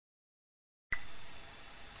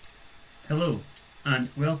Hello and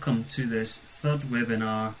welcome to this third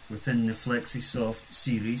webinar within the FlexiSoft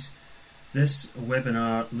series. This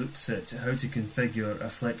webinar looks at how to configure a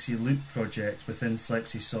Flexi Loop project within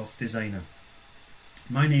FlexiSoft Designer.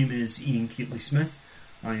 My name is Ian Keatley-Smith.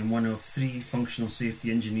 I am one of 3 functional safety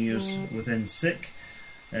engineers within SICK.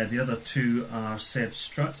 The other 2 are Seb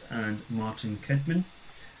Strutt and Martin Kidman.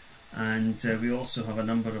 And we also have a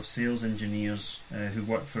number of sales engineers who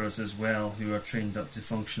work for us as well, who are trained up to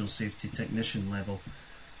functional safety technician level.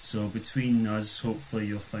 So between us, hopefully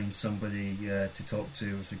you'll find somebody to talk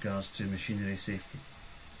to with regards to machinery safety.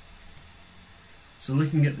 So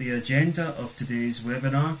looking at the agenda of today's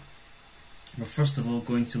webinar, we're first of all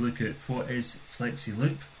going to look at what is Flexi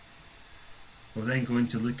Loop. We're then going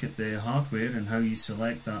to look at the hardware and how you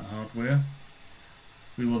select that hardware.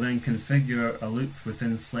 We will then configure a loop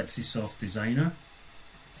within FlexiSoft Designer,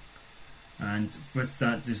 and with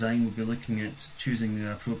that design we'll be looking at choosing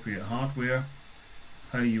the appropriate hardware,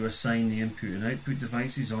 how you assign the input and output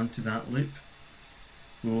devices onto that loop.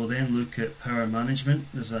 We will then look at power management.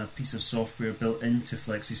 There's a piece of software built into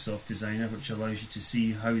FlexiSoft Designer which allows you to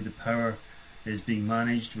see how the power is being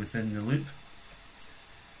managed within the loop.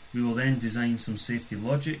 We will then design some safety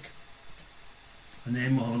logic. And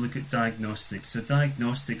then we'll have a look at diagnostics. So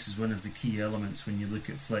diagnostics is one of the key elements when you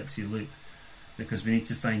look at Flexi Loop, because we need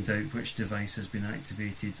to find out which device has been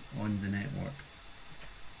activated on the network.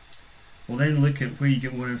 We'll then look at where you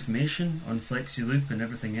get more information on Flexi Loop and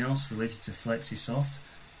everything else related to FlexiSoft.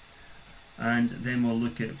 And then we'll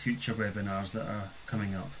look at future webinars that are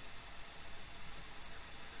coming up.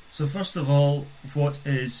 So first of all, what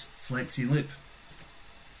is Flexi Loop?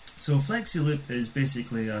 So Flexi Loop is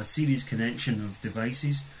basically a series connection of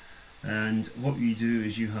devices, and what you do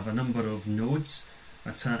is you have a number of nodes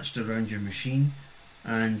attached around your machine,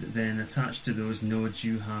 and then attached to those nodes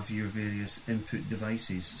you have your various input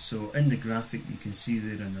devices. So in the graphic you can see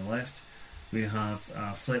there on the left we have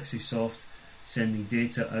FlexiSoft sending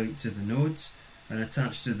data out to the nodes, and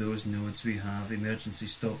attached to those nodes we have emergency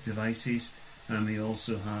stop devices, and we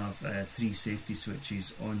also have 3 safety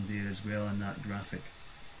switches on there as well in that graphic.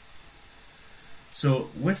 So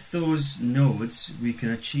with those nodes we can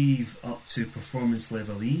achieve up to performance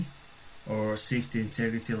level E or safety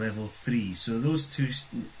integrity level 3. So those 2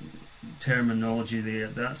 terminology there,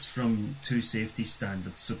 that's from 2 safety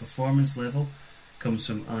standards. So performance level comes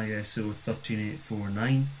from ISO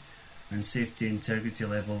 13849 and safety integrity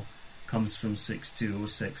level comes from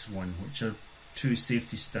 62061, which are 2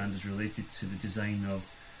 safety standards related to the design of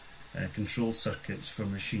control circuits for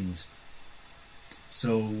machines.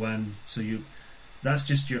 That's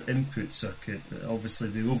just your input circuit. Obviously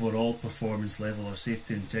the overall performance level or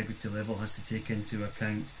safety integrity level has to take into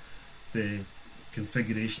account the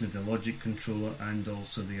configuration of the logic controller and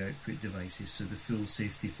also the output devices, so the full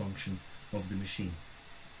safety function of the machine.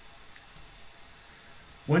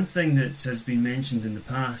 One thing that has been mentioned in the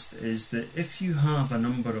past is that if you have a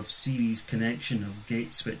number of series connection of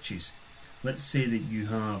gate switches, let's say that you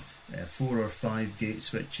have 4 or 5 gate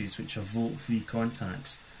switches which are volt-free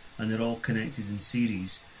contacts, and they're all connected in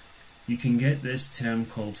series, you can get this term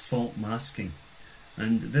called fault masking,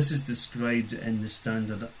 and this is described in the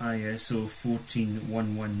standard ISO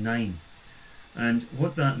 14119. And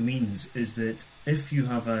what that means is that if you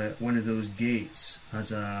have one of those gates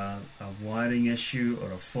has a wiring issue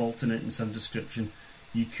or a fault in it in some description,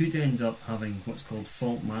 you could end up having what's called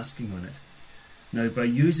fault masking on it. Now, by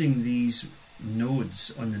using these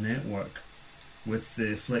nodes on the network with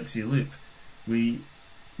the Flexi Loop, we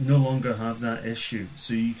no longer have that issue.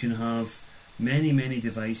 So you can have many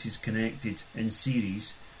devices connected in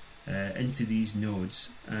series into these nodes,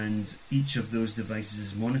 and each of those devices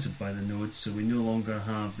is monitored by the nodes, so we no longer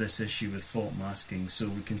have this issue with fault masking, so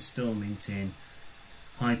we can still maintain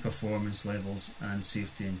high performance levels and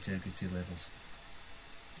safety integrity levels.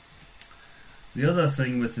 The other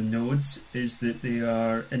thing with the nodes is that they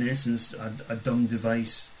are in essence a dumb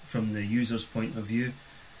device from the user's point of view,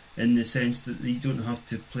 in the sense that you don't have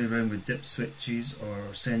to play around with dip switches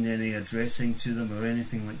or send any addressing to them or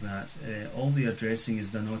anything like that. All the addressing is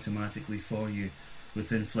done automatically for you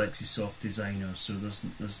within FlexiSoft Designer, so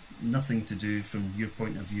there's nothing to do from your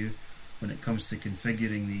point of view when it comes to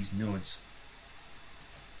configuring these nodes.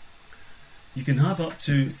 You can have up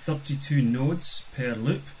to 32 nodes per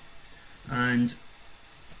loop, and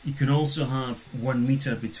you can also have 1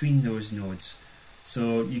 meter between those nodes.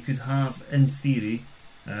 So you could have, in theory,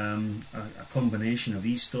 a combination of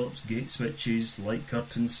e-stops, gate switches, light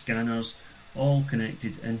curtains, scanners, all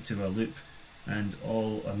connected into a loop and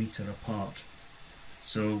all a meter apart.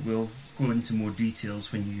 So we'll go into more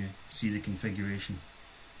details when you see the configuration.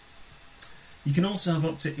 You can also have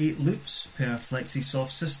up to 8 loops per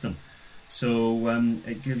FlexiSoft system. So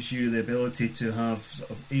it gives you the ability to have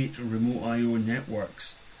sort of 8 remote I/O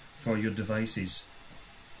networks for your devices.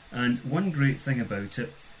 And one great thing about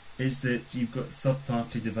it is that you've got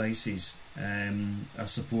third-party devices are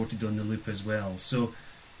supported on the loop as well. So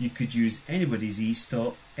you could use anybody's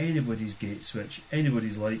e-stop, anybody's gate switch,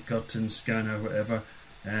 anybody's light curtain, scanner, whatever.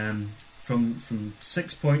 From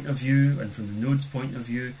SIC's point of view and from the node's point of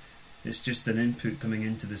view, it's just an input coming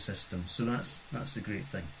into the system. So that's a great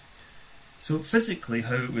thing. So physically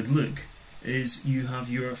how it would look is you have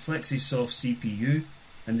your FlexiSoft CPU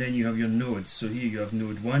and then you have your nodes. So here you have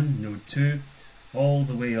node 1, node 2, all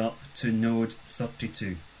the way up to node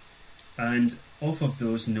 32. And off of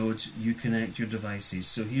those nodes you connect your devices.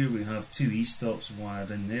 So here we have 2 e-stops wired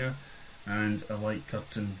in there and a light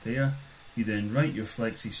curtain there. You then write your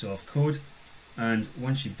FlexiSoft code, and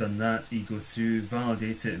once you've done that you go through,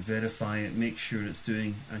 validate it, verify it, make sure it's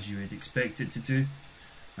doing as you would expect it to do,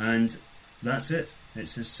 and that's it.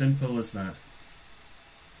 It's as simple as that.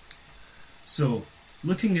 So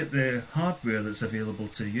looking at the hardware that's available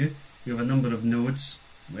to you, you have a number of nodes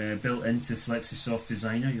built into FlexiSoft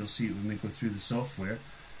Designer. You'll see it when we go through the software.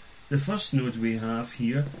 The first node we have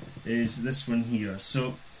here is this one here.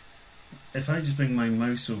 So if I just bring my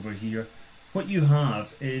mouse over here, what you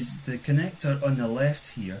have is the connector on the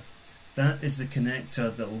left here. That is the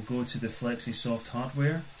connector that will go to the FlexiSoft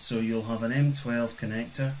hardware. So you'll have an M12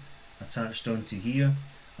 connector attached onto here,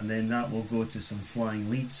 and then that will go to some flying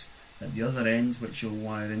leads at the other end, which you'll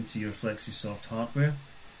wire into your FlexiSoft hardware.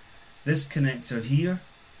 This connector here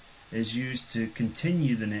is used to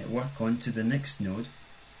continue the network onto the next node,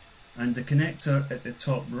 and the connector at the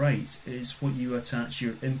top right is what you attach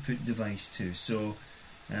your input device to. So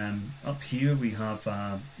up here we have,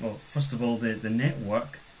 well, first of all, the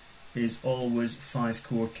network is always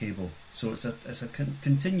 5-core cable. So it's a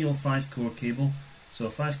continual 5-core cable. So a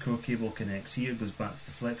 5-core cable connects here, goes back to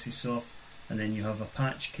the FlexiSoft, and then you have a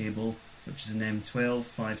patch cable, which is an M12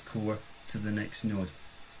 5-core to the next node.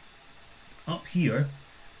 Up here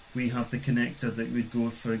we have the connector that would go,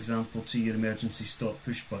 for example, to your emergency stop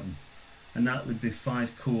push button, and that would be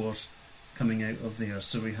 5 cores coming out of there.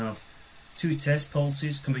 So we have 2 test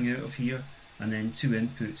pulses coming out of here, and then 2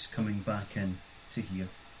 inputs coming back in to here.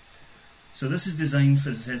 So this is designed for,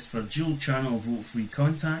 it says, for dual channel volt-free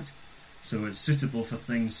contact. So it's suitable for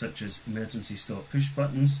things such as emergency stop push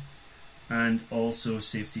buttons and also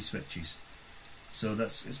safety switches. So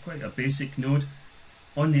it's quite a basic node.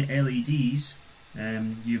 On the LEDs,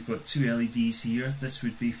 you've got 2 LEDs here. This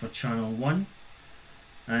would be for channel 1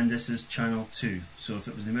 and this is channel 2. So if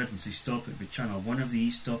it was emergency stop, it would be channel 1 of the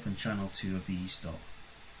e-stop and channel 2 of the e-stop.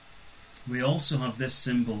 We also have this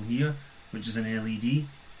symbol here, which is an LED,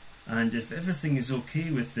 and if everything is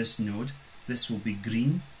okay with this node, this will be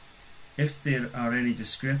green. If there are any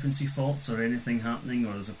discrepancy faults or anything happening,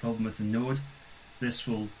 or there's a problem with the node, this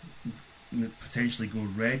will potentially go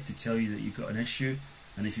red to tell you that you've got an issue.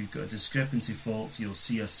 And if you've got a discrepancy fault, you'll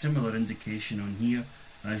see a similar indication on here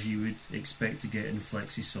as you would expect to get in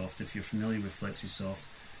FlexiSoft. If you're familiar with FlexiSoft,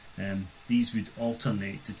 these would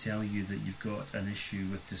alternate to tell you that you've got an issue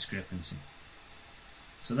with discrepancy.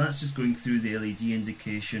 So that's just going through the LED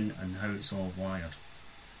indication and how it's all wired.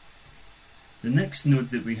 The next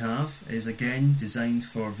node that we have is again designed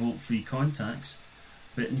for volt-free contacts,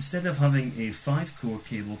 but instead of having a 5-core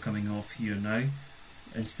cable coming off here now,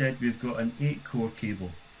 instead we've got an 8-core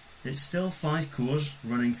cable. It's still 5 cores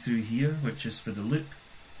running through here, which is for the loop,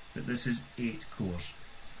 but this is 8 cores.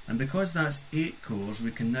 And because that's 8 cores,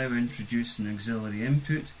 we can now introduce an auxiliary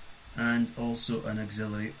input and also an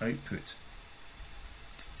auxiliary output.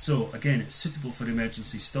 So again, it's suitable for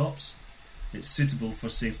emergency stops, it's suitable for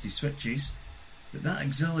safety switches, but that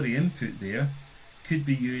auxiliary input there could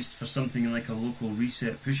be used for something like a local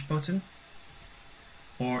reset push button,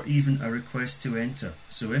 or even a request to enter.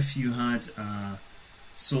 So if you had a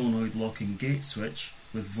solenoid locking gate switch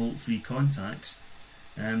with volt-free contacts,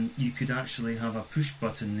 you could actually have a push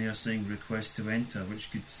button there saying request to enter,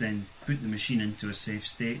 which could then put the machine into a safe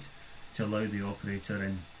state to allow the operator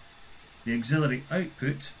in. The auxiliary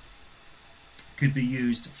output could be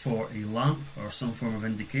used for a lamp or some form of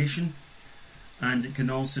indication, and it can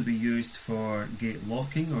also be used for gate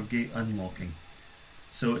locking or gate unlocking.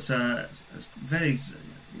 So it's very,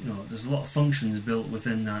 there's a lot of functions built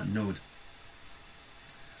within that node.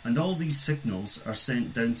 And all these signals are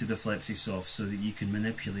sent down to the FlexiSoft so that you can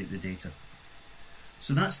manipulate the data.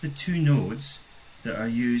 So that's the 2 nodes that are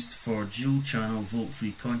used for dual channel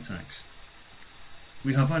volt-free contacts.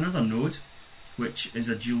 We have another node which is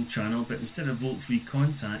a dual channel, but instead of volt-free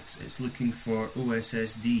contacts, it's looking for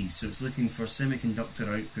OSSDs, so it's looking for semiconductor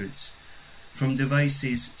outputs from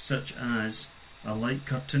devices such as a light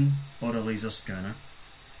curtain or a laser scanner.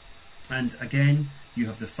 And again, you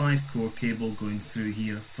have the 5-core cable going through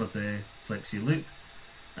here for the Flexi Loop,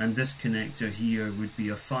 and this connector here would be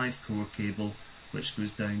a 5-core cable which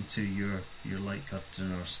goes down to your light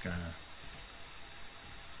curtain or scanner.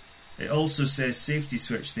 It also says safety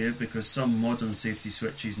switch there because some modern safety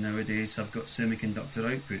switches nowadays have got semiconductor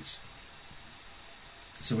outputs.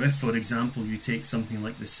 So if, for example, you take something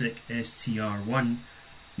like the SICK STR1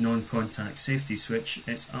 non-contact safety switch,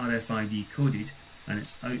 it's RFID coded and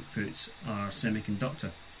its outputs are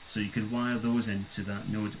semiconductor, so you could wire those into that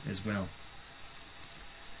node as well.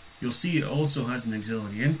 You'll see it also has an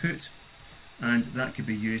auxiliary input, and that could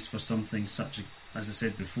be used for something such as I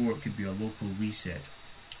said before, it could be a local reset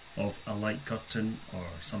of a light curtain or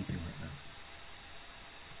something like that.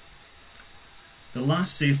 The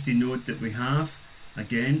last safety node that we have,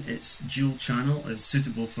 again, it's dual channel, it's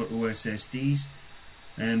suitable for OSSDs,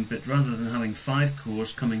 but rather than having 5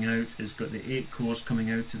 cores coming out, it's got the 8 cores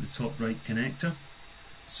coming out to the top right connector.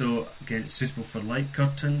 So again, it's suitable for light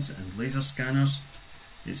curtains and laser scanners,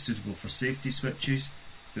 it's suitable for safety switches,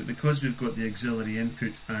 but because we've got the auxiliary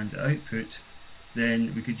input and output,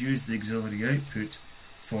 then we could use the auxiliary output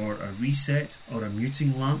for a reset or a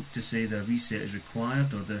muting lamp to say the reset is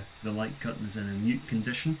required or the light curtain is in a mute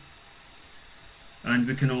condition. And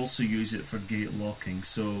we can also use it for gate locking.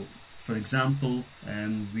 So for example,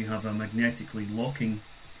 we have a magnetically locking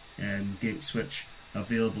gate switch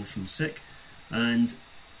available from SICK, and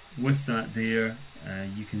with that there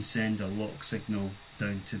you can send a lock signal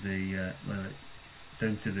down to the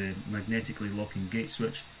magnetically locking gate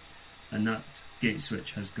switch, and that gate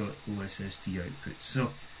switch has got OSSD outputs.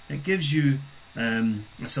 So it gives you a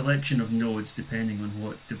selection of nodes depending on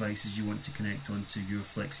what devices you want to connect onto your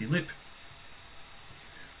Flexi Loop.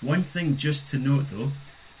 One thing just to note though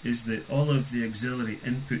is that all of the auxiliary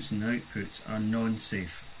inputs and outputs are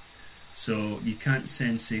non-safe, so you can't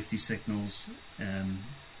send safety signals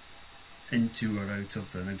into or out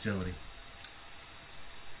of an auxiliary.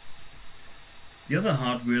 The other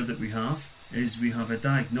hardware that we have is we have a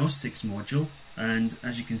diagnostics module, and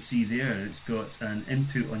as you can see there, it's got an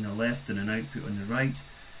input on the left and an output on the right,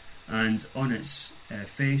 and on its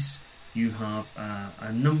face you have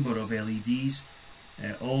a number of LEDs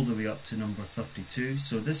all the way up to number 32.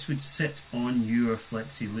 So this would sit on your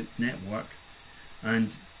Flexi Loop network,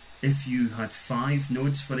 and if you had 5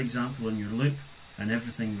 nodes, for example, on your loop and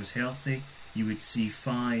everything was healthy, you would see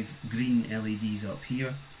 5 green LEDs up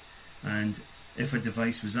here, and if a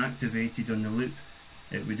device was activated on the loop,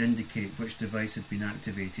 it would indicate which device had been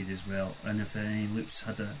activated as well, and if any nodes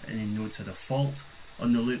had a fault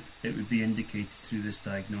on the loop, it would be indicated through this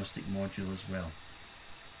diagnostic module as well.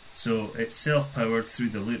 So it's self-powered through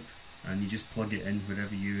the loop, and you just plug it in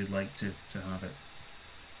wherever you would like to have it.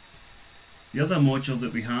 The other module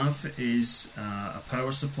that we have is a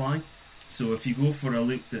power supply. So if you go for a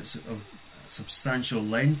loop that's of substantial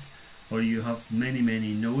length, or you have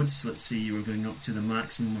many nodes, let's say you were going up to the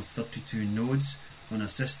maximum of 32 nodes on a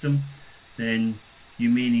system, then you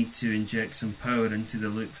may need to inject some power into the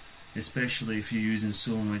loop, especially if you're using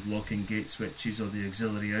solenoid locking gate switches or the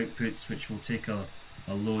auxiliary outputs, which will take a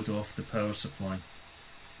load off the power supply.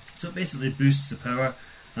 So it basically boosts the power,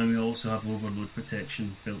 and we also have overload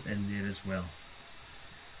protection built in there as well.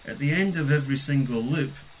 At the end of every single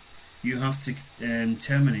loop, you have to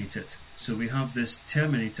terminate it. So we have this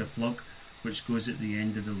terminator plug which goes at the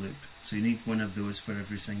end of the loop. So you need one of those for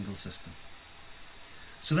every single system.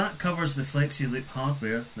 So that covers the Flexi Loop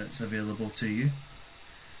hardware that's available to you.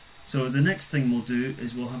 So the next thing we'll do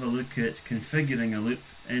is we'll have a look at configuring a loop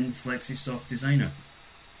in FlexiSoft Designer.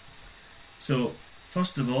 So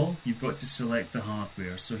first of all, you've got to select the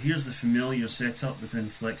hardware. So here's the familiar setup within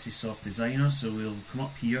FlexiSoft Designer. So we'll come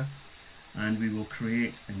up here and we will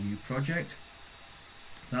create a new project.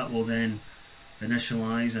 That will then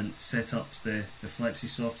initialize and set up the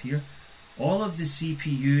FlexiSoft here. All of the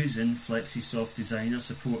CPUs in FlexiSoft Designer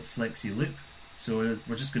support Flexi Loop, so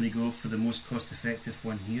we're just going to go for the most cost-effective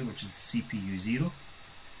one here, which is the CPU 0.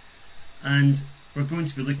 And we're going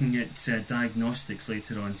to be looking at diagnostics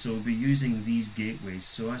later on, so we'll be using these gateways.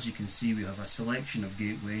 So as you can see, we have a selection of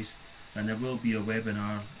gateways, and there will be a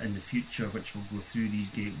webinar in the future which will go through these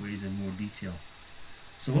gateways in more detail.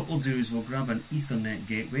 So what we'll do is we'll grab an Ethernet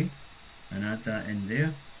gateway and add that in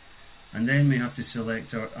there, and then we have to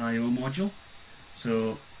select our I/O module.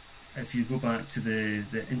 So if you go back to the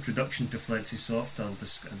introduction to FlexiSoft, I'll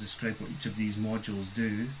describe what each of these modules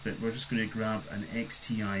do, but we're just going to grab an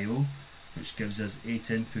XTIO, which gives us 8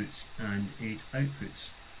 inputs and 8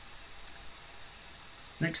 outputs.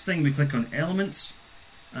 Next thing, we click on elements,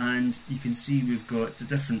 and you can see we've got the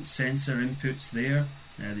different sensor inputs there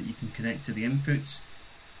that you can connect to the inputs.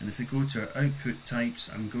 And if we go to our output types,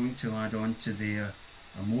 I'm going to add on to there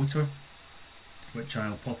a motor, which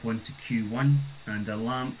I'll pop onto Q1, and a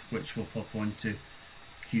lamp, which will pop onto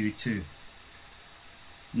Q2.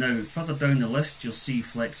 Now further down the list you'll see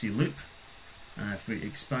Flexi Loop. If we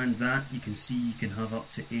expand that, you can see you can have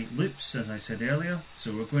up to 8 loops, as I said earlier.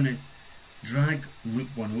 So we're going to drag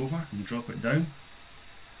loop 1 over and drop it down,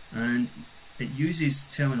 and it uses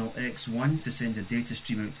terminal X1 to send a data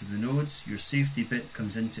stream out to the nodes. Your safety bit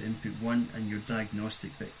comes into input 1 and your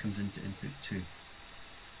diagnostic bit comes into input 2.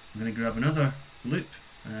 I'm going to grab another loop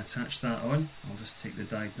and attach that on. I'll just take the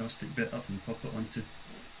diagnostic bit up and pop it onto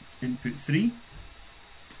input 3,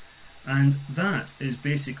 and that is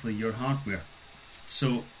basically your hardware.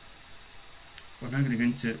 So we're now going to go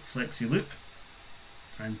into Flexi Loop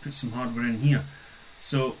and put some hardware in here.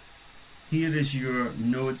 So here is your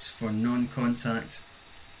nodes for non-contact,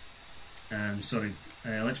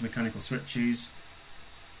 electromechanical switches,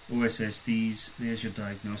 OSSDs. There's your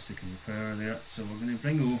diagnostic and your power there. So we're going to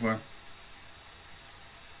bring over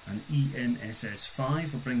an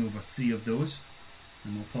EMSS5. We'll bring over 3 of those,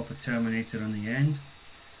 and we'll pop a terminator on the end.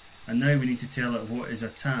 And now we need to tell it what is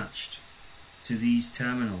attached to these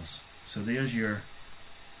terminals. So there's your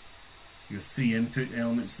 3 input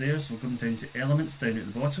elements there. So we'll come down to elements down at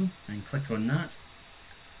the bottom and click on that.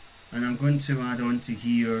 And I'm going to add on to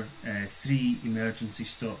here 3 emergency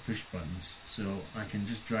stop push buttons. So I can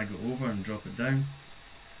just drag it over and drop it down.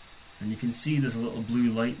 And you can see there's a little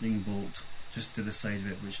blue lightning bolt just to the side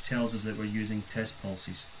of it, which tells us that we're using test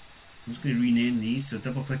pulses. So I'm just going to rename these. So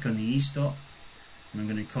double click on the E-stop, and I'm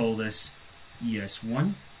going to call this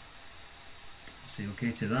ES1. Say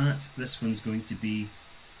OK to that. This one's going to be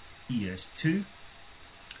ES2,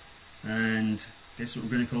 and guess what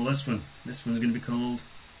we're going to call this one? This one's going to be called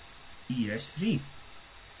ES3.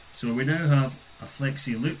 So we now have a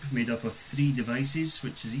Flexi Loop made up of 3 devices,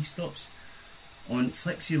 which is E-stops. On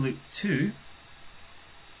Flexi Loop 2,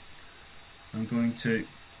 I'm going to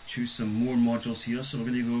choose some more modules here. So we're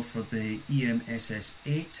going to go for the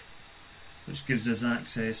EMSS8, which gives us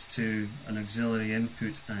access to an auxiliary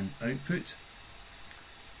input and output.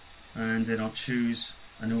 And then I'll choose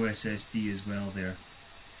an OSSD as well there.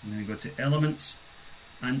 I'm going to go to elements,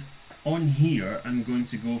 and on here I'm going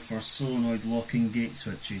to go for solenoid locking gate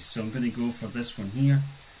switches. So I'm going to go for this one here,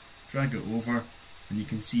 drag it over, and you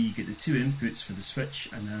can see you get the 2 inputs for the switch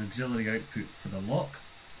and an auxiliary output for the lock.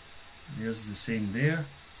 There's the same there.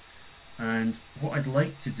 And what I'd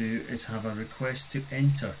like to do is have a request to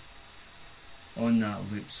enter on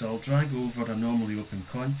that loop. So I'll drag over a normally open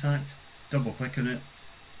contact, double click on it,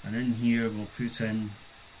 and in here we'll put in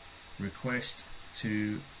request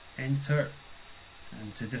to enter,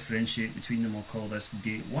 and to differentiate between them I'll call this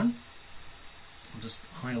gate 1. I'll just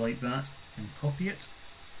highlight that and copy it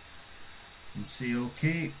and say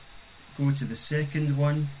OK. Go to the second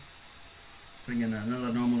one, bring in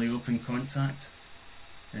another normally open contact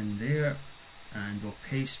in there, and we'll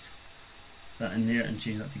paste that in there and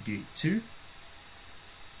change that to gate 2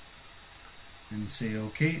 and say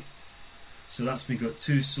OK. So that's me got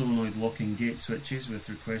 2 solenoid locking gate switches with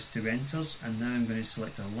request to enters, and now I'm going to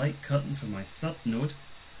select a light curtain for my 3rd node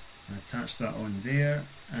and attach that on there,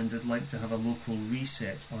 and I'd like to have a local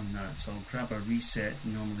reset on that. So I'll grab a reset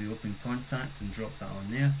normally open contact and drop that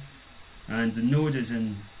on there, and the node is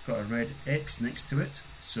got a red X next to it,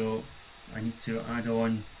 so I need to add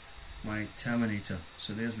on my terminator.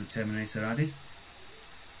 So there's the terminator added.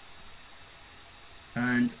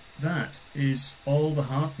 And that is all the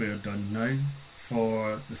hardware done now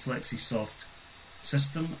for the FlexiSoft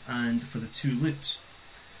system and for the 2 loops.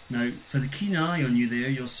 Now for the keen eye on you there,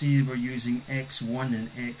 you'll see we're using X1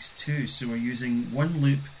 and X2. So we're using one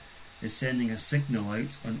loop is sending a signal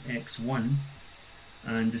out on X1,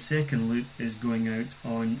 and the second loop is going out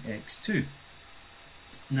on X2.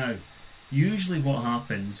 Now usually what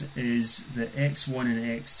happens is that X1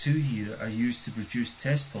 and X2 here are used to produce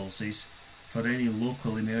test pulses for any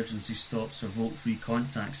local emergency stops or volt-free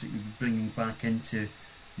contacts that you'll be bringing back into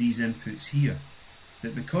these inputs here.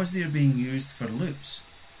 But because they're being used for loops,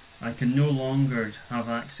 I can no longer have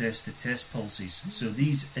access to test pulses. So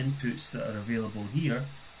these inputs that are available here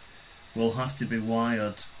will have to be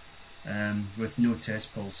wired with no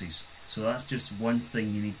test pulses. So that's just one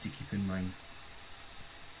thing you need to keep in mind.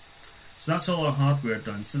 So that's all our hardware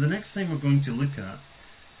done. So the next thing we're going to look at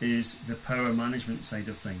is the power management side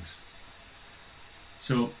of things.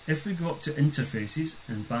 So if we go up to interfaces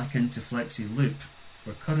and back into Flexi Loop,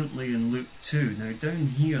 We're currently in loop 2. Now down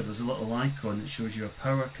here there's a little icon that shows you a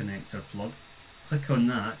power connector plug. Click on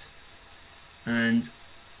that and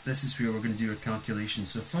this is where we're going to do our calculation.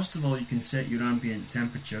 So first of all, you can set your ambient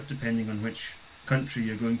temperature depending on which country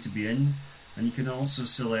you're going to be in, and you can also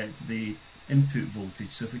select the input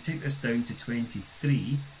voltage. So if we take this down to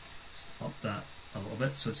 23, just up that a little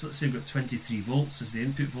bit, so let's say we've got 23 volts as the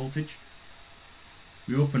input voltage.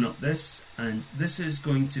 We open up this, and this is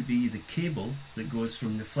going to be the cable that goes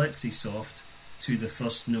from the FlexiSoft to the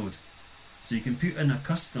first node. So you can put in a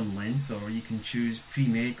custom length, or you can choose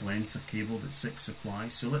pre-made lengths of cable that SICK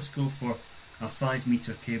supplies. So let's go for a 5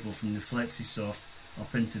 meter cable from the FlexiSoft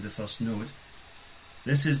up into the first node.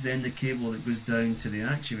 This is then the cable that goes down to the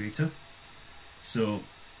actuator. So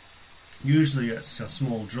usually it's a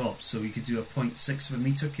small drop, so we could do a 0.6 of a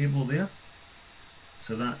meter cable there.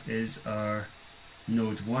 So that is our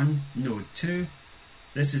node 1, node 2.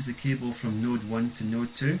 This is the cable from node 1 to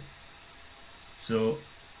node 2. So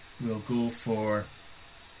we'll go for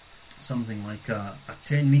something like a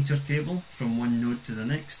 10 meter cable from one node to the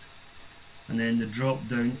next. And then the drop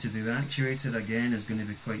down to the actuator again is going to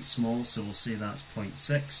be quite small, so we'll say that's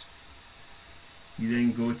 0.6. You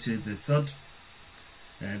then go to the third.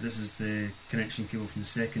 This is the connection cable from the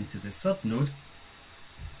second to the third node.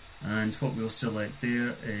 And what we'll select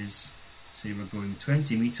there is, say we're going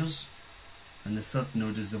 20 meters, and the third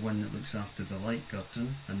node is the one that looks after the light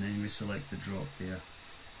curtain, and then we select the drop there.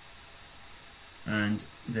 And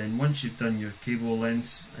then once you've done your cable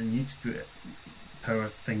lengths and you need to put power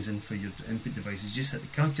things in for your input devices, just hit the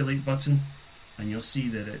calculate button and you'll see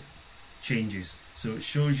that it changes. So it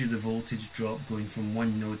shows you the voltage drop going from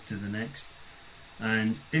one node to the next,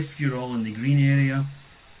 and if you're all in the green area,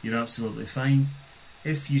 you're absolutely fine.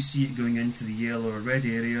 If you see it going into the yellow or red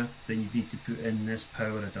area, then you need to put in this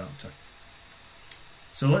power adapter.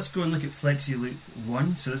 So let's go and look at Flexi Loop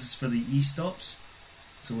 1. So this is for the e-stops.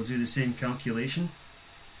 So we'll do the same calculation.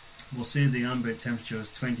 We'll say the ambient temperature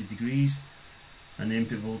is 20 degrees and the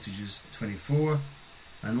input voltage is 24.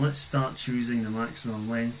 And let's start choosing the maximum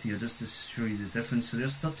length here just to show you the difference. So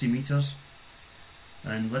there's 30 meters.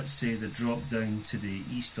 And let's say the drop down to the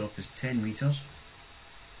e-stop is 10 meters.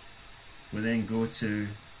 We then go to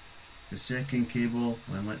the second cable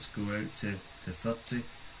and let's go out to 30.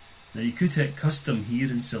 Now you could hit custom here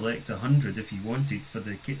and select 100 if you wanted for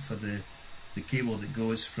the cable that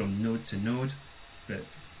goes from node to node, but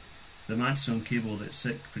the maximum cable that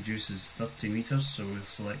SICK produces 30 meters, so we'll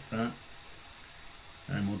select that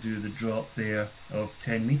and we'll do the drop there of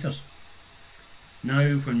 10 meters.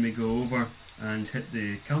 Now when we go over and hit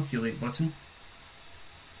the calculate button,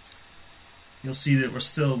 you'll see that we're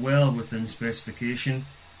still well within specification,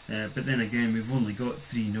 but then again we've only got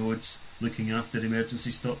 3 nodes looking after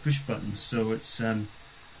emergency stop push buttons, so it's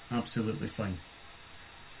absolutely fine.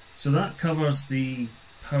 So that covers the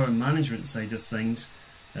power management side of things,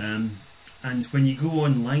 and when you go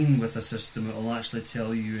online with a system, it will actually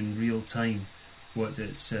tell you in real time what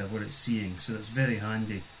it's seeing, so it's very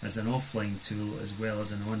handy as an offline tool as well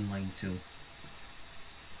as an online tool.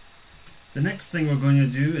 The next thing we're going to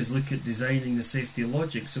do is look at designing the safety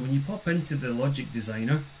logic. So when you pop into the logic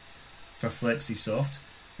designer for FlexiSoft,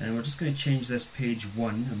 and we're just going to change this page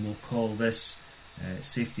 1 and we'll call this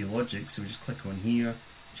safety logic. So we just click on here,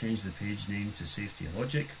 change the page name to safety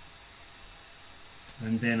logic,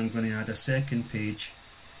 and then I'm going to add a second page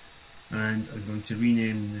and I'm going to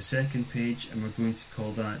rename the second page and we're going to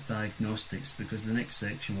call that diagnostics, because the next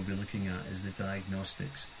section we'll be looking at is the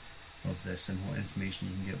diagnostics of this and what information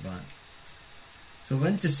you can get back. So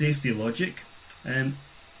into safety logic,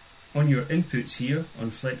 on your inputs here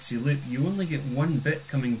on Flexi Loop you only get one bit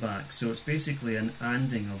coming back, so it's basically an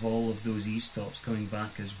ANDing of all of those e-stops coming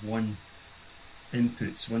back as one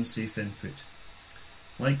inputs, one safe input.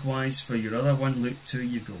 Likewise for your other one, loop 2,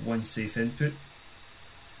 you've got one safe input.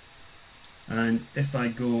 And if I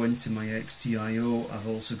go into my XTIO, I've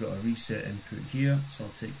also got a reset input here, so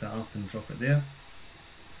I'll take that up and drop it there.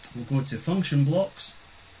 We'll go to function blocks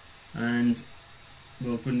and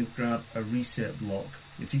we're going to grab a reset block.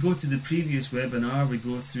 If you go to the previous webinar, we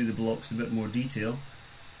go through the blocks in a bit more detail.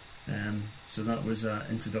 So that was an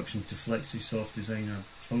introduction to FlexiSoft Designer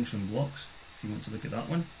function blocks, if you want to look at that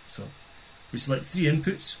one. So we select 3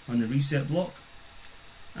 inputs on the reset block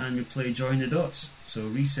and we play join the dots. So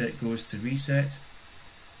reset goes to reset,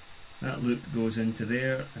 that loop goes into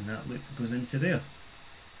there, and that loop goes into there.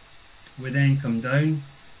 We then come down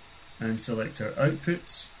and select our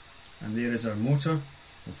outputs, and there is our motor.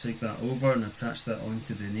 We'll take that over and attach that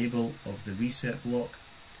onto the enable of the reset block,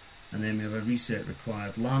 and then we have a reset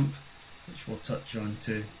required lamp, which we'll touch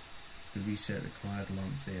onto the reset required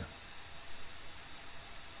lamp there.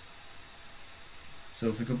 So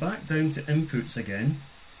if we go back down to inputs again,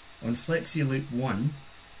 on Flexi Loop 1,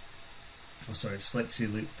 oh sorry, it's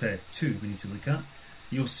Flexi Loop 2 we need to look at,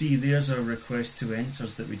 you'll see there's our request to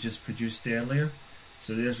enters that we just produced earlier.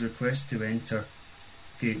 So there's request to enter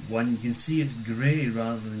gate 1. You can see it's grey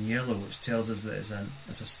rather than yellow, which tells us that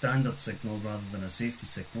it's a standard signal rather than a safety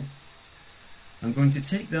signal. I'm going to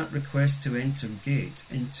take that request to enter gate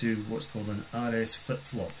into what's called an RS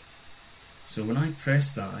flip-flop. So when I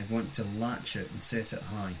press that, I want to latch it and set it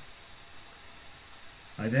high.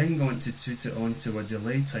 I then want to put it onto a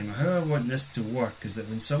delay timer. How I want this to work is that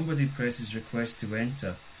when somebody presses request to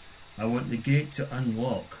enter, I want the gate to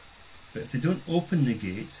unlock. But if they don't open the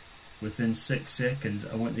gate within 6 seconds,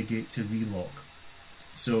 I want the gate to relock.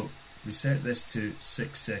 So we set this to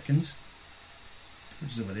 6 seconds,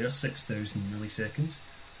 which is over there, 6,000 milliseconds.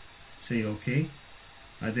 Say OK.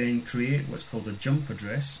 I then create what's called a jump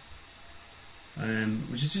address,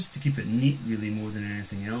 which is just to keep it neat really more than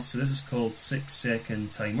anything else. So this is called 6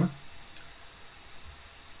 second timer,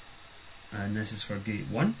 and this is for gate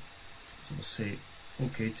 1. So we'll say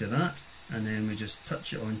OK to that, and then we just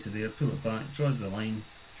touch it onto there, pull it back, draws the line,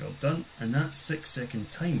 job done, and that 6 second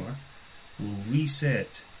timer will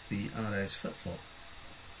reset the RS flip-flop.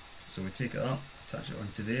 So we take it up, attach it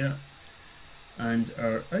onto there, and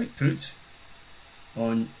our output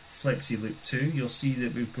on Flexi Loop 2, you'll see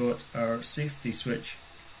that we've got our safety switch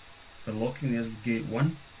for locking. There's the gate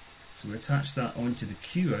 1, so we attach that onto the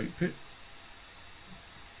Q output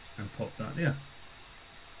and pop that there.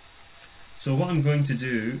 So what I'm going to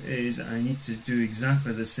do is I need to do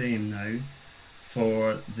exactly the same now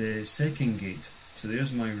for the second gate. So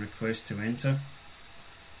there's my request to enter.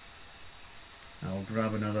 I'll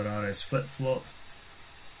grab another RS flip-flop.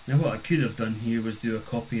 Now what I could have done here was do a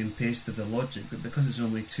copy and paste of the logic, but because it's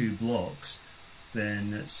only 2 blocks,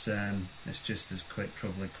 then it's just as quick,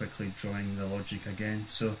 probably quickly drawing the logic again.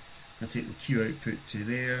 So I take the Q output to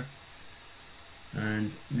there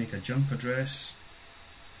and make a jump address.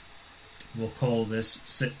 We'll call this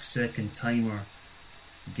 6 second timer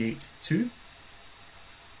gate 2.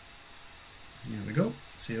 There we go.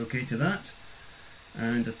 Say OK to that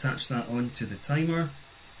and attach that onto the timer.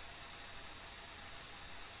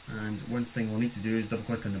 And one thing we'll need to do is double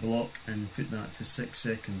click on the block and put that to 6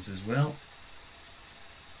 seconds as well.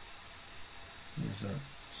 There's our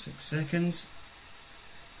 6 seconds,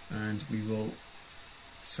 and we will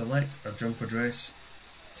select our jump address,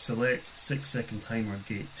 select 6 second timer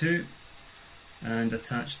gate 2, and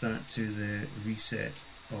attach that to the reset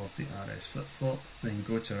of the RS flip-flop. Then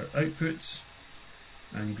go to our outputs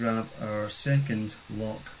and grab our second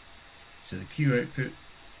lock to the Q output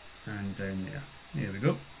and down there. There we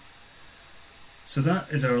go. So that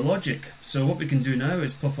is our logic. So what we can do now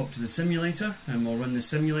is pop up to the simulator and we'll run the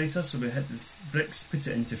simulator. So we hit the bricks, put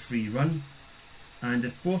it into free run, and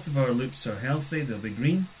if both of our loops are healthy, they'll be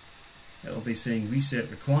green. It'll be saying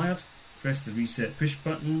reset required. Press the reset push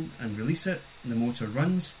button and release it, and the motor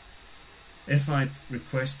runs. If I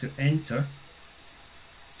request to enter,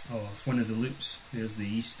 if one of the loops, there's the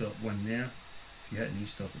e-stop one there, if you hit an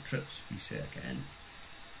e-stop it trips, reset again.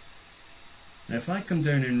 Now if I come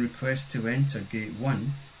down and request to enter gate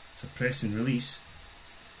 1, so press and release,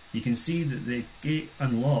 you can see that the gate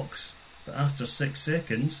unlocks, but after 6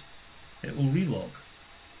 seconds it will relock.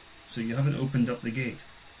 So you haven't opened up the gate.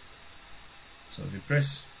 So if you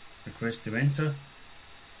press request to enter,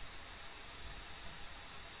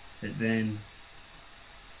 it then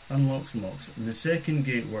unlocks and locks, and the second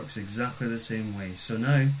gate works exactly the same way. So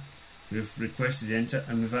now we've requested enter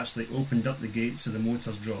and we've actually opened up the gate, so the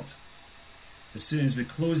motor's dropped. As soon as we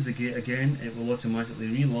close the gate again, it will automatically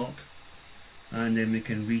relock, and then we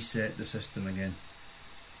can reset the system again.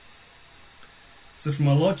 So from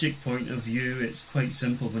a logic point of view, it's quite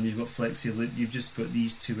simple. When you've got Flexi Loop, you've just got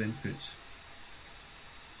these 2 inputs.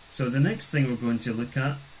 So the next thing we're going to look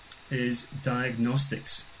at is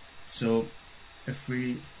diagnostics. So if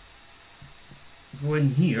we go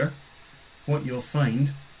in here, what you'll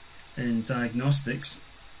find in diagnostics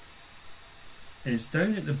is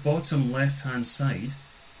down at the bottom left hand side.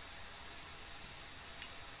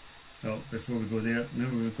 Before we go there,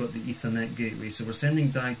 remember we've got the Ethernet gateway, so we're sending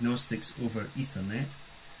diagnostics over Ethernet.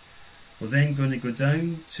 We're then going to go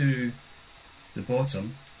down to the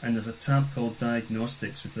bottom, and there's a tab called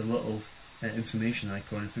diagnostics with the little information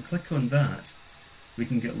icon. If we click on that, we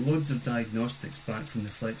can get loads of diagnostics back from the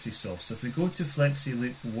FlexiSoft. So if we go to Flexi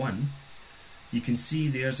Loop 1, you can see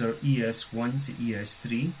there's our ES1 to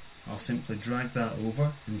ES3. I'll simply drag that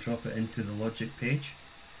over and drop it into the logic page.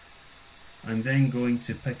 I'm then going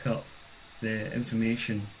to pick up the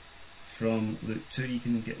information from loop 2. You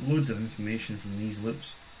can get loads of information from these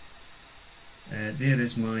loops. There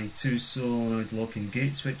is my two solenoid locking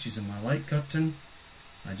gate switches and my light curtain.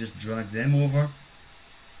 I just drag them over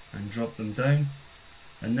and drop them down,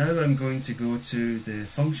 and now I'm going to go to the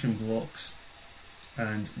function blocks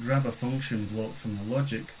and grab a function block from the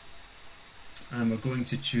logic, and we're going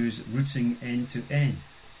to choose routing end to end.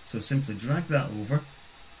 So simply drag that over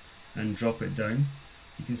and drop it down.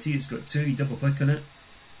 You can see it's got two. You double click on it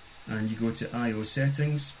and you go to I/O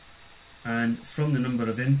settings, and from the number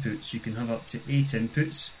of inputs you can have up to 8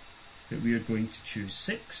 inputs, but we are going to choose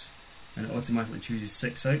 6, and it automatically chooses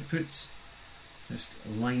 6 outputs. Just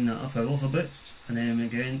line that up a little bit, and then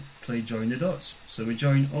again play join the dots. So we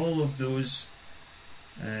join all of those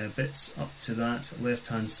bits up to that left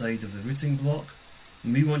hand side of the routing block,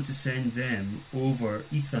 and we want to send them over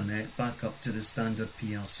Ethernet back up to the standard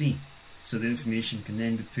PLC, so the information can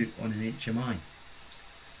then be put on an HMI.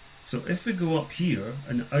 So if we go up here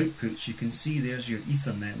and outputs, you can see there's your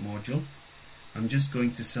Ethernet module. I'm just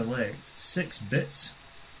going to select 6 bits.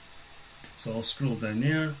 So I'll scroll down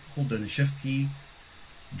there, hold down the shift key,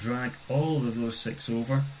 drag all of those 6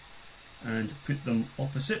 over and put them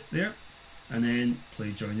opposite there, and then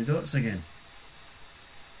play join the dots again.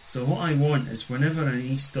 So what I want is whenever an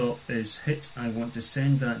e-stop is hit, I want to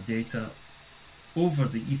send that data over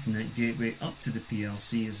the Ethernet gateway up to the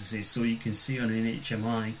PLC, as I say, so you can see on an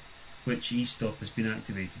HMI which e-stop has been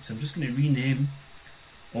activated. So I'm just going to rename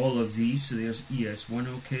all of these. So there's ES1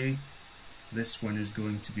 OK. This one is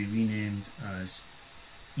going to be renamed as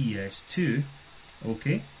ES2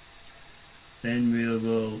 OK. Then we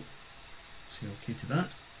will say OK to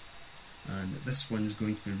that. And this one is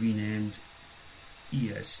going to be renamed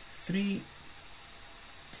ES3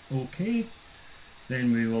 OK.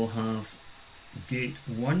 Then we will have gate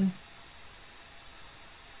 1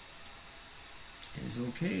 is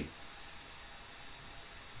OK.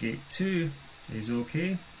 Gate 2 is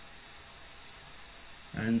OK.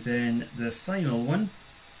 And then the final one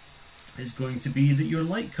is going to be that your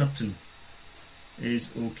light curtain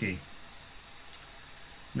is OK.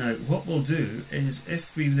 Now what we'll do is,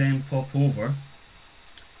 if we then pop over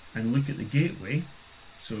and look at the gateway,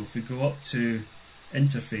 so if we go up to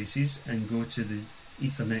interfaces and go to the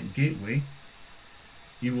Ethernet gateway,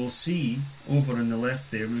 you will see over on the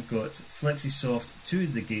left there we've got FlexiSoft to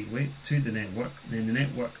the gateway, to the network, and then the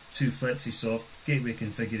network to FlexiSoft, gateway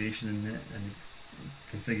configuration and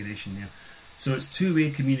configuration there. So it's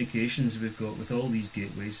two-way communications we've got with all these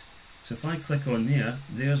gateways. So if I click on there,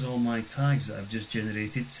 there's all my tags that I've just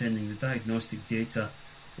generated, sending the diagnostic data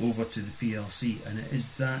over to the PLC, and it is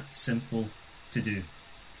that simple to do.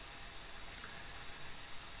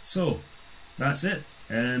 So that's it.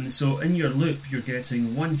 So in your loop you're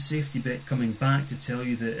getting one safety bit coming back to tell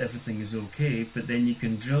you that everything is okay, but then you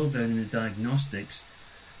can drill down in the diagnostics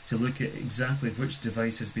to look at exactly which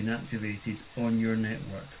device has been activated on your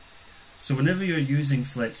network. So whenever you're using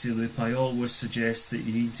Flexi Loop, I always suggest that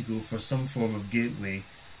you need to go for some form of gateway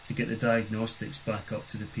to get the diagnostics back up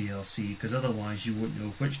to the PLC, because otherwise you won't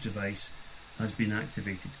know which device has been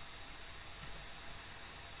activated.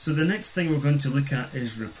 So the next thing we're going to look at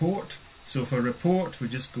is report. So for report, we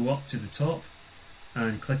just go up to the top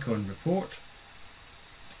and click on report,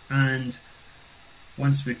 and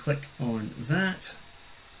once we click on that,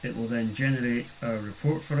 it will then generate our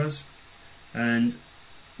report for us, and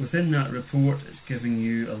within that report it's giving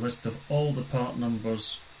you a list of all the part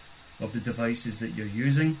numbers of the devices that you're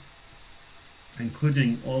using,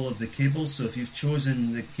 including all of the cables. So if you've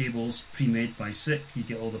chosen the cables pre-made by SICK, you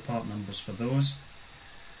get all the part numbers for those.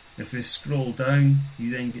 If we scroll down,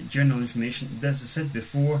 you then get general information. As I said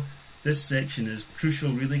before, this section is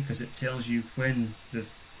crucial really, because it tells you when the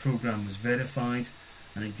program was verified,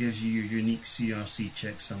 and it gives you your unique CRC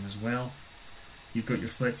checksum as well. You've got your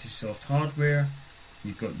FlexiSoft hardware,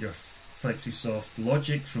 you've got your FlexiSoft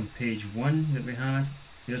logic from page 1 that we had.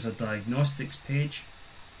 Here's a diagnostics page.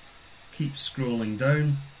 Keep scrolling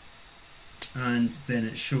down, and then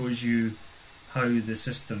it shows you how the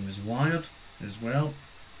system is wired as well.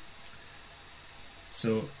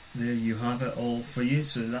 So there you have it all for you.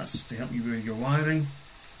 So that's to help you with your wiring.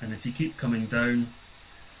 And if you keep coming down,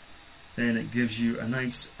 then it gives you a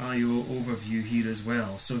nice I/O overview here as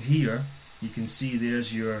well. So here you can see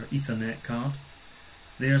there's your Ethernet card.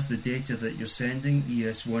 There's the data that you're sending,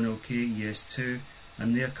 ES1 OK, ES2,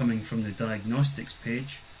 and they're coming from the diagnostics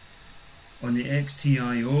page. On the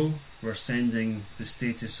XTIO, we're sending the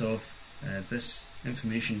status of this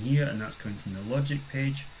information here, and that's coming from the logic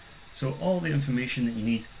page. So all the information that you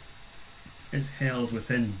need is held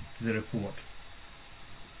within the report.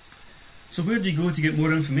 So where do you go to get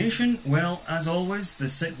more information? Well, as always, the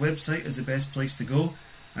SICK website is the best place to go.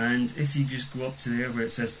 and if you just go up to there where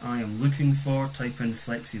it says I am looking for, type in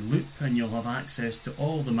Flexi Loop, and you'll have access to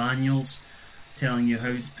all the manuals telling you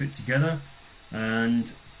how to put together,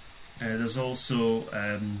 and there's also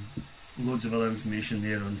loads of other information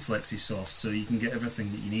there on FlexiSoft, so you can get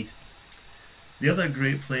everything that you need. The other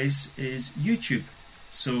great place is YouTube.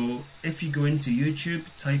 So if you go into YouTube,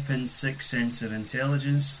 type in SICK Sensor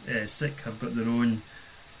Intelligence. SICK have got their own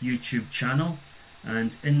YouTube channel,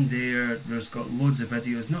 and in there there's got loads of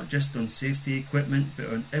videos, not just on safety equipment but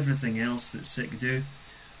on everything else that SICK do,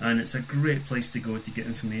 and it's a great place to go to get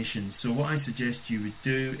information. So what I suggest you would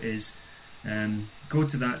do is go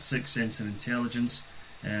to that SICK Sensor Intelligence,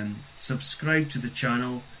 subscribe to the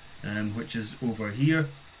channel, which is over here.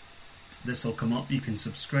 This will come up, you can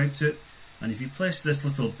subscribe to it, and if you press this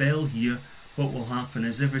little bell here, what will happen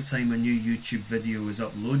is every time a new YouTube video is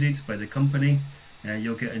uploaded by the company,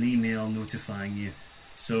 you'll get an email notifying you.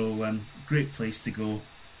 So great place to go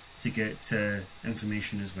to get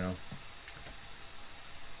information as well.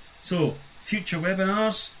 So future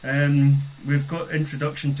webinars, we've got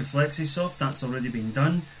Introduction to FlexiSoft, that's already been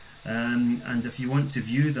done. And if you want to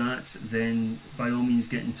view that, then by all means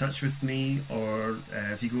get in touch with me, or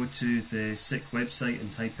if you go to the SICK website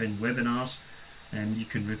and type in webinars, you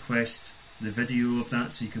can request the video of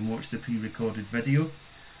that, so you can watch the pre-recorded video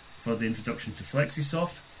for the Introduction to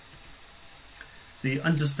FlexiSoft. The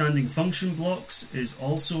Understanding Function Blocks is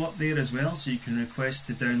also up there as well, so you can request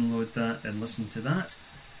to download that and listen to that.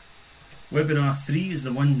 Webinar 3 is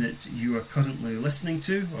the one that you are currently listening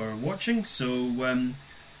to or watching, so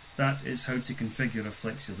that is how to configure a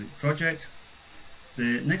Flexi Loop project.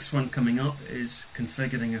 The next one coming up is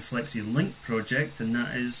configuring a Flexi Link project, and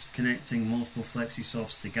that is connecting multiple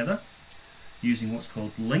FlexiSofts together using what's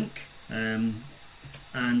called Link. And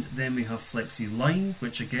then we have Flexi Line,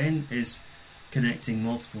 which again is connecting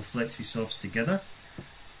multiple FlexiSofts together.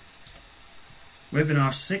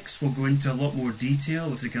 Webinar 6 will go into a lot more detail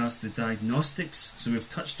with regards to the diagnostics, so we've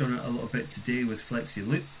touched on it a little bit today with Flexi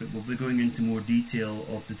Loop, but we'll be going into more detail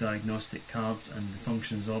of the diagnostic cards and the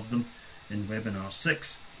functions of them in Webinar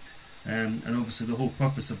 6. And obviously the whole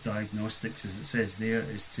purpose of diagnostics, as it says there,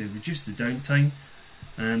 is to reduce the downtime,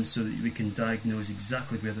 so that we can diagnose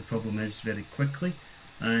exactly where the problem is very quickly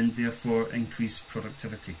and therefore increase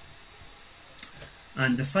productivity.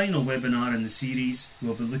 And the final webinar in the series,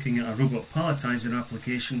 we'll be looking at a robot palletizer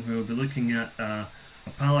application, where we'll be looking at a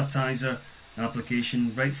palletizer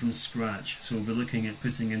application right from scratch. So we'll be looking at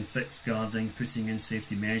putting in fixed guarding, putting in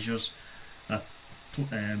safety measures,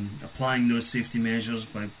 applying those safety measures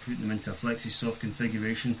by putting them into a FlexiSoft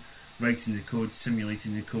configuration, writing the code,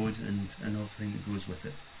 simulating the code, and everything that goes with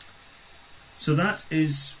it. So that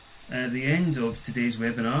is the end of today's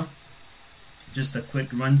webinar. Just a quick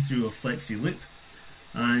run through of Flexi Loop.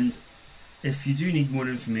 And if you do need more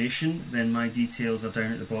information, then my details are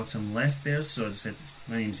down at the bottom left there. So as I said,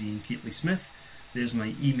 my name's Ian Keatley Smith. There's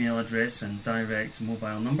my email address and direct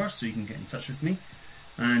mobile number, so you can get in touch with me.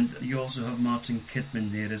 And you also have Martin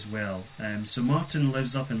Kidman there as well. So Martin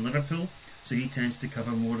lives up in Liverpool, so he tends to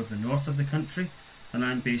cover more of the north of the country, and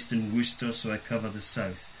I'm based in Worcester, so I cover the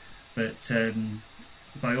south. But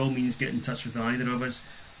by all means get in touch with either of us,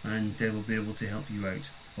 and we'll be able to help you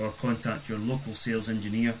out, or contact your local sales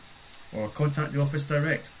engineer, or contact the office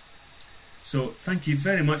direct. So thank you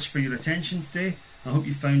very much for your attention today. I hope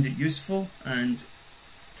you found it useful, and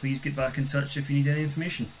please get back in touch if you need any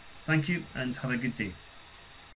information. Thank you and have a good day.